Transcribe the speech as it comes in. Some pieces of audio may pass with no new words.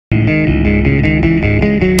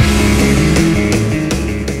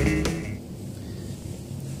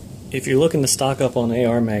If you're looking to stock up on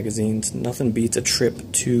AR magazines, nothing beats a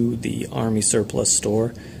trip to the Army Surplus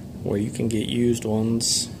store where you can get used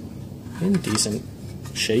ones in decent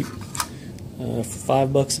shape for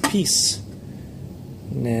 $5 a piece.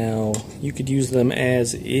 Now, you could use them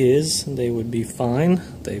as is, they would be fine.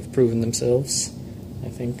 They've proven themselves, I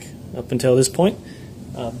think, up until this point.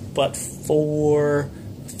 But for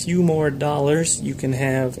a few more dollars, you can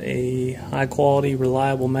have a high quality,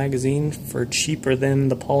 reliable magazine for cheaper than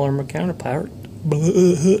the polymer counterpart.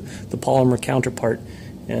 The polymer counterpart.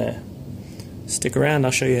 Stick around,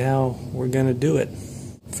 I'll show you how we're going to do it.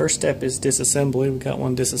 First step is disassembly. We got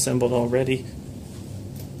one disassembled already.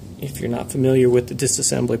 If you're not familiar with the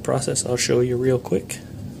disassembly process, I'll show you real quick.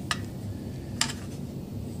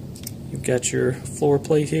 You've got your floor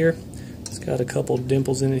plate here. It's got a couple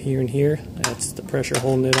dimples in it here and here. That's the pressure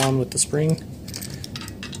holding it on with the spring.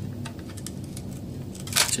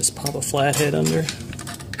 Just pop a flathead under,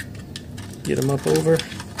 get them up over.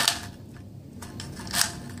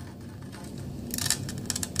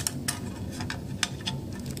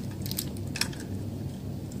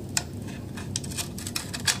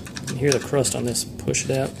 You hear the crust on this, push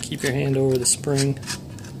it out, keep your hand over the spring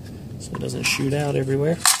so it doesn't shoot out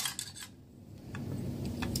everywhere.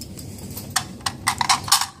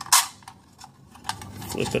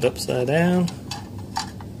 Flip it upside down.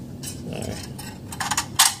 Sorry.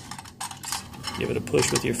 Give it a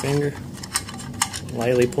push with your finger.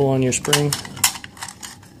 Lightly pull on your spring.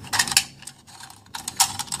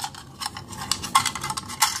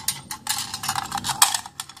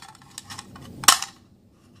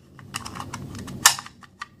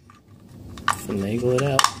 Finagle it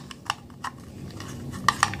out.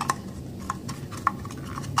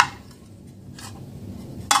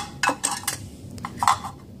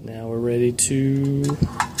 Now we're ready to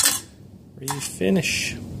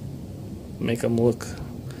refinish. Make them look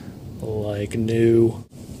like new.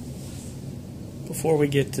 Before we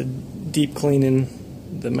get to deep cleaning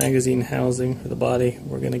the magazine housing or the body,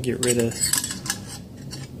 we're going to get rid of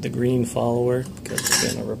the green follower because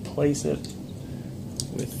we're going to replace it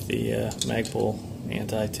with the Magpul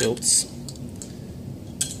anti-tilts.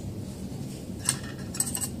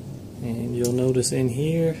 And you'll notice in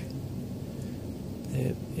here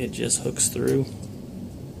that it just hooks through.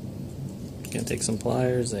 You're going to take some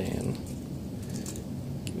pliers and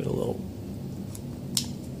give it a little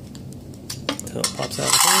until it pops out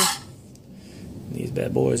of the hole. These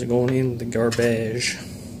bad boys are going in the garbage.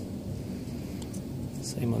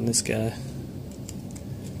 Same on this guy.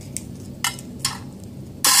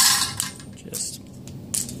 Just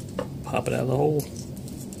pop it out of the hole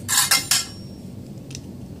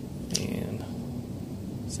and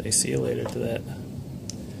say see you later to that.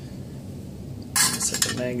 Set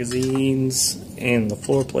the magazines and the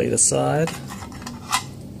floor plate aside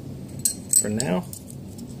for now.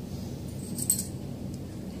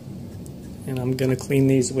 And I'm going to clean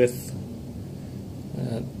these with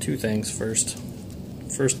two things first.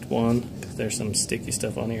 First one, because there's some sticky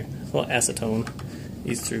stuff on here. Well, acetone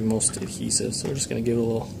eats through most adhesive, so we're just going to give it a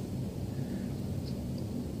little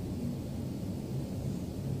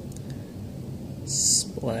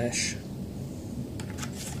splash.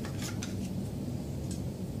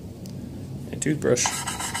 And toothbrush.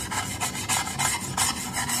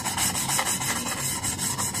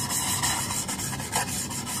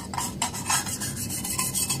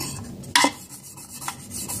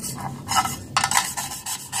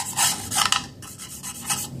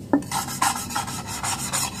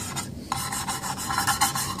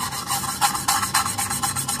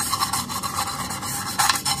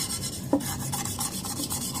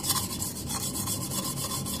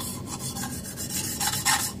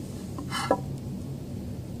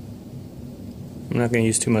 I'm not going to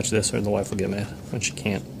use too much of this or the wife will get mad when she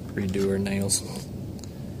can't redo her nails.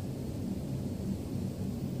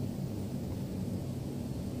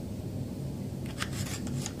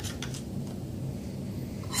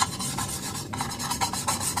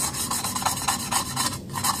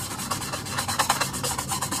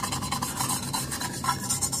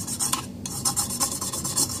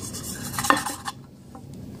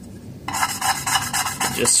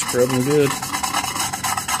 Just scrub them good.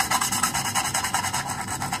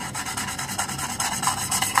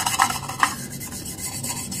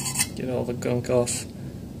 Get all the gunk off,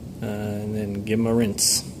 and then give them a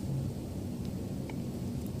rinse.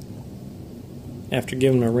 After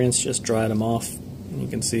giving them a rinse, just dried them off. And you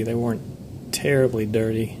can see they weren't terribly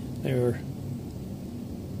dirty. They were,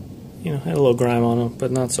 had a little grime on them, but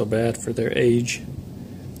not so bad for their age.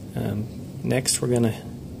 Next, we're going to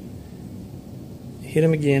hit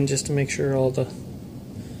them again just to make sure all the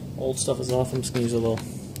old stuff is off. I'm just going to use a little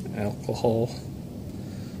alcohol.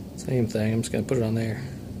 Same thing, I'm just going to put it on there.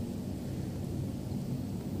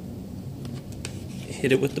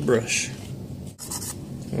 Hit it with the brush.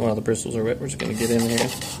 And while the bristles are wet, we're just going to get in there.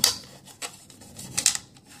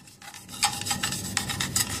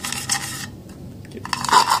 Get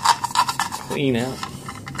clean out.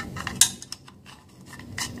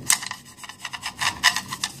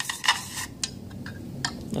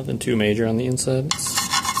 Nothing too major on the inside.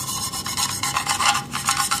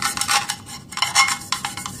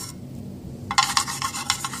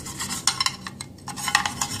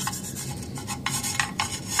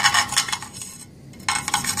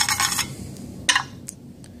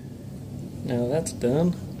 Now that's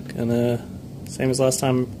done. Gonna, same as last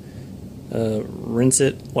time, rinse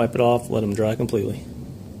it, wipe it off, let them dry completely.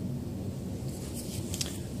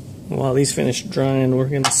 While these finish drying, we're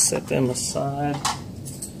gonna set them aside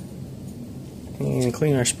and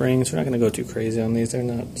clean our springs. We're not gonna go too crazy on these. They're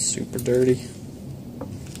not super dirty.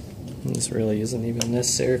 And this really isn't even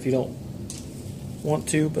necessary if you don't want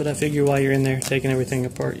to, but I figure while you're in there taking everything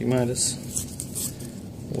apart, you might as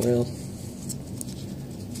well.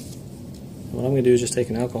 What I'm going to do is just take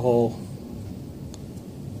an alcohol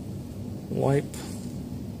wipe,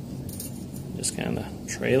 just kind of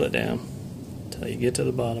trail it down until you get to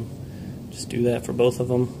the bottom. Just do that for both of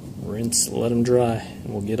them, rinse, let them dry,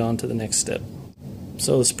 and we'll get on to the next step.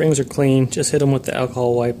 So the springs are clean, just hit them with the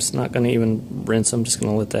alcohol wipes, not going to even rinse them, just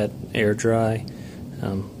going to let that air dry.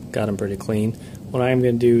 Got them pretty clean. What I am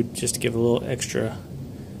going to do, just to give a little extra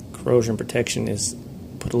corrosion protection, is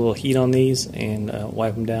put a little heat on these and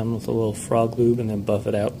wipe them down with a little frog lube and then buff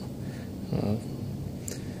it out.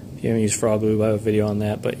 If you haven't used frog lube, I have a video on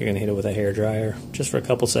that, but you're going to hit it with a hair dryer just for a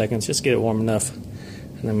couple seconds, just get it warm enough. And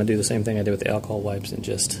then I'm going to do the same thing I did with the alcohol wipes and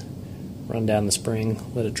just run down the spring,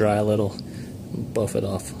 let it dry a little, and buff it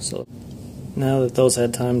off. So now that those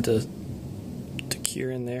had time to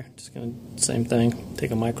cure in there, just going to, same thing,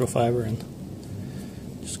 take a microfiber and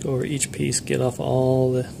just go over each piece, get off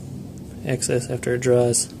all the excess after it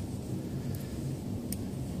dries,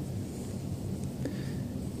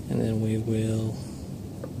 and then we will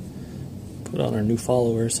put on our new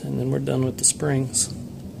followers, and then we're done with the springs.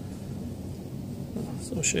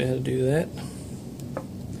 So I'll show you how to do that.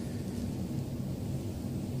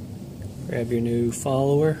 Grab your new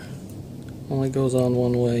follower, only goes on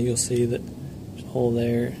one way. You'll see that there's a hole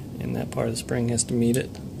there and that part of the spring has to meet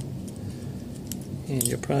it, and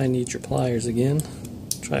you'll probably need your pliers again.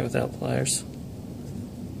 Try without pliers.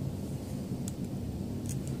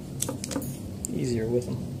 Easier with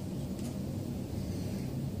them.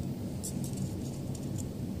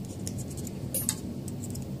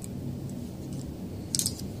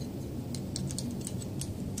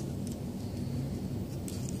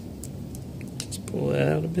 Just pull that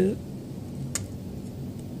out a bit.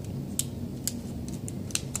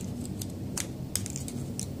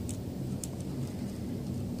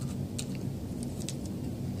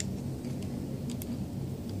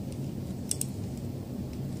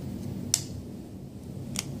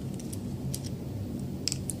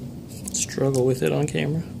 Struggle with it on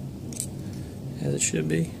camera, as it should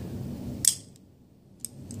be.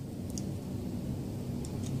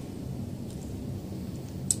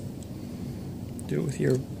 Do it with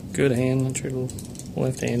your good hand, not your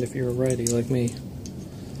left hand if you're a righty like me.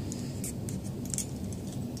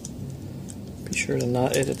 Be sure to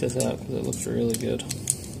not edit this out because it looks really good.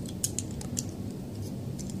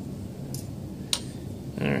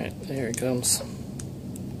 Alright, there it comes.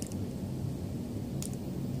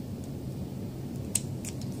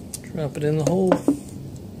 Drop it in the hole,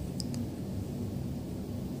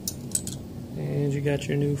 and you got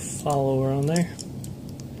your new follower on there.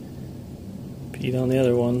 Repeat on the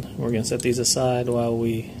other one. We're going to set these aside while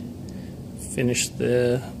we finish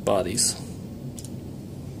the bodies.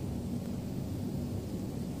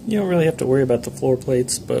 You don't really have to worry about the floor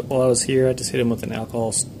plates, but while I was here I just hit them with an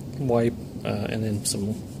alcohol wipe and then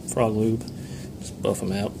some frog lube. Just buff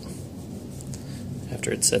them out after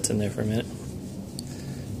it sets in there for a minute.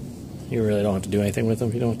 You really don't have to do anything with them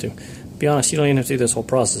if you don't want to. Be honest, you don't even have to do this whole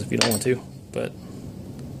process if you don't want to, but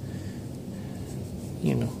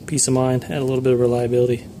you know, peace of mind, add a little bit of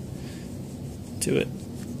reliability to it.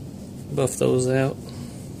 Buff those out.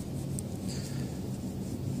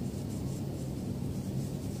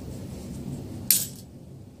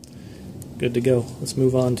 Good to go. Let's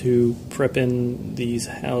move on to prepping these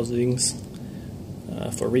housings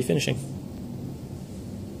for refinishing.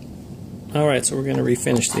 Alright, so we're going to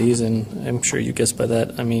refinish these, and I'm sure you guessed by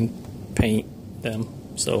that, I mean paint them.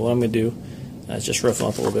 So what I'm going to do is just rough them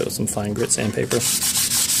up a little bit with some fine grit sandpaper.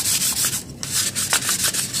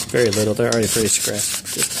 Very little, they're already pretty scratched.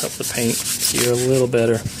 just to help the paint adhere a little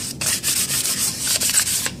better.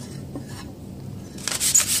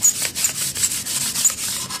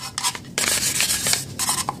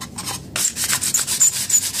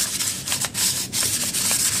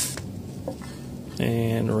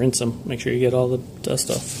 And rinse them. Make sure you get all the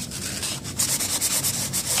dust off.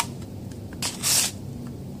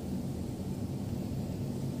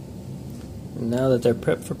 Now that they're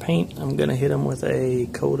prepped for paint, I'm going to hit them with a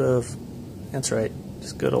coat of, that's right,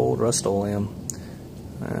 just good old Rust-Oleum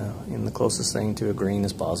in the closest thing to a green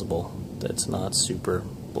as possible that's not super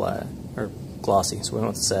black or glossy. So we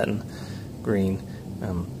went with satin green.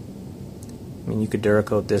 I mean, you could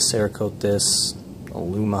Duracoat this, Cerakote this,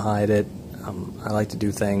 Alumahide it. I like to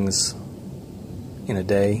do things in a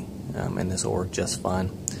day, and this will work just fine.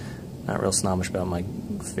 Not real snobbish about my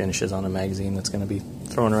finishes on a magazine that's going to be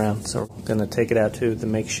thrown around. So we're going to take it out to the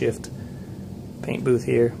makeshift paint booth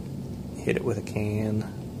here, hit it with a can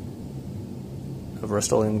of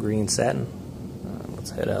Rust-Oleum green satin. Let's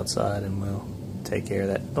head outside and we'll take care of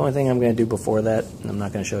that. The only thing I'm going to do before that, and I'm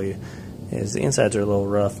not going to show you, is the insides are a little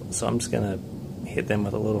rough, so I'm just going to hit them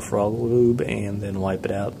with a little frog lube and then wipe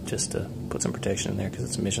it out just to put some protection in there because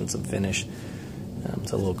it's missing some finish.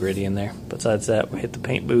 It's a little gritty in there. Besides that, we'll hit the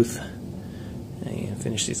paint booth and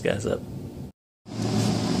finish these guys up.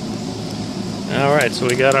 Alright, so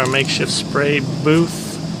we got our makeshift spray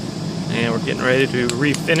booth and we're getting ready to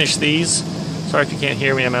refinish these. Sorry if you can't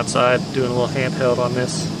hear me, I'm outside doing a little handheld on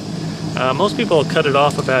this. Most people cut it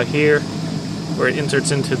off about here where it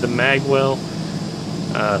inserts into the mag well.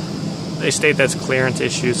 They state that's clearance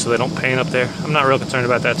issues, so they don't paint up there. I'm not real concerned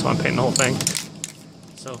about that, so I'm painting the whole thing.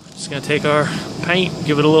 So just gonna take our paint,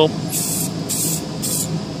 give it a little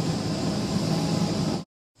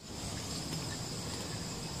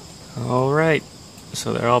Alright,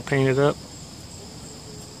 so they're all painted up.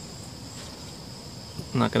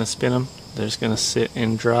 I'm not going to spin them. They're just going to sit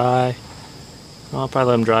and dry. I'll probably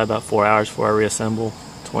let them dry about 4 hours before I reassemble.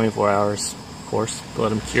 24 hours, of course. Let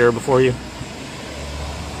them cure before you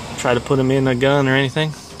try to put them in a gun or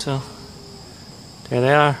anything. So there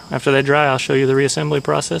they are. After they dry, I'll show you the reassembly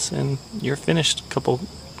process and you're finished. A couple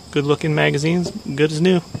good looking magazines, good as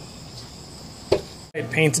new.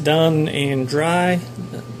 Paint's done and dry.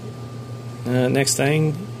 Next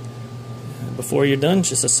thing, before you're done,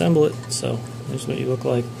 just assemble it. So here's what you look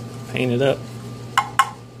like painted up.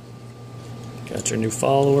 Got your new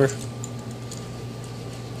follower.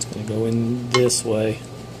 It's going to go in this way.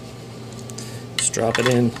 Just drop it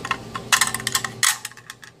in.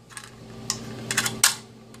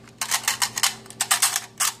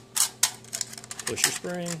 Push your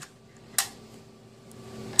spring.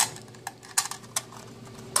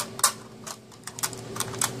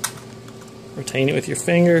 Retain it with your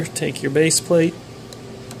finger, take your base plate,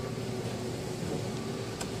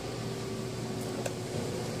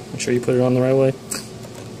 make sure you put it on the right way.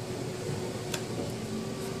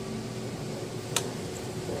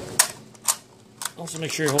 Also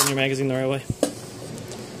make sure you're holding your magazine the right way.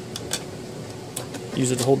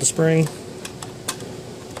 Use it to hold the spring.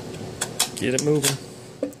 Get it moving.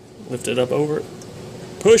 Lift it up over it.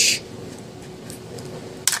 Push!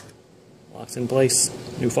 Locks in place.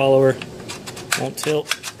 New follower. Won't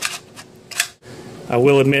tilt. I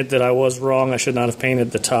will admit that I was wrong. I should not have painted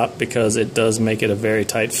the top because it does make it a very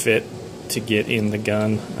tight fit to get in the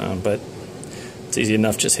gun, but it's easy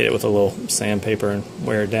enough. Just hit it with a little sandpaper and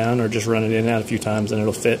wear it down, or just run it in and out a few times and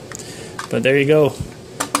it'll fit. But there you go.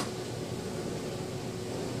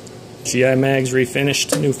 GI Mags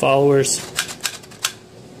refinished, new followers.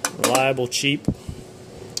 Reliable, cheap.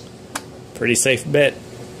 Pretty safe bet.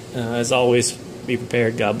 As always, be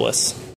prepared. God bless.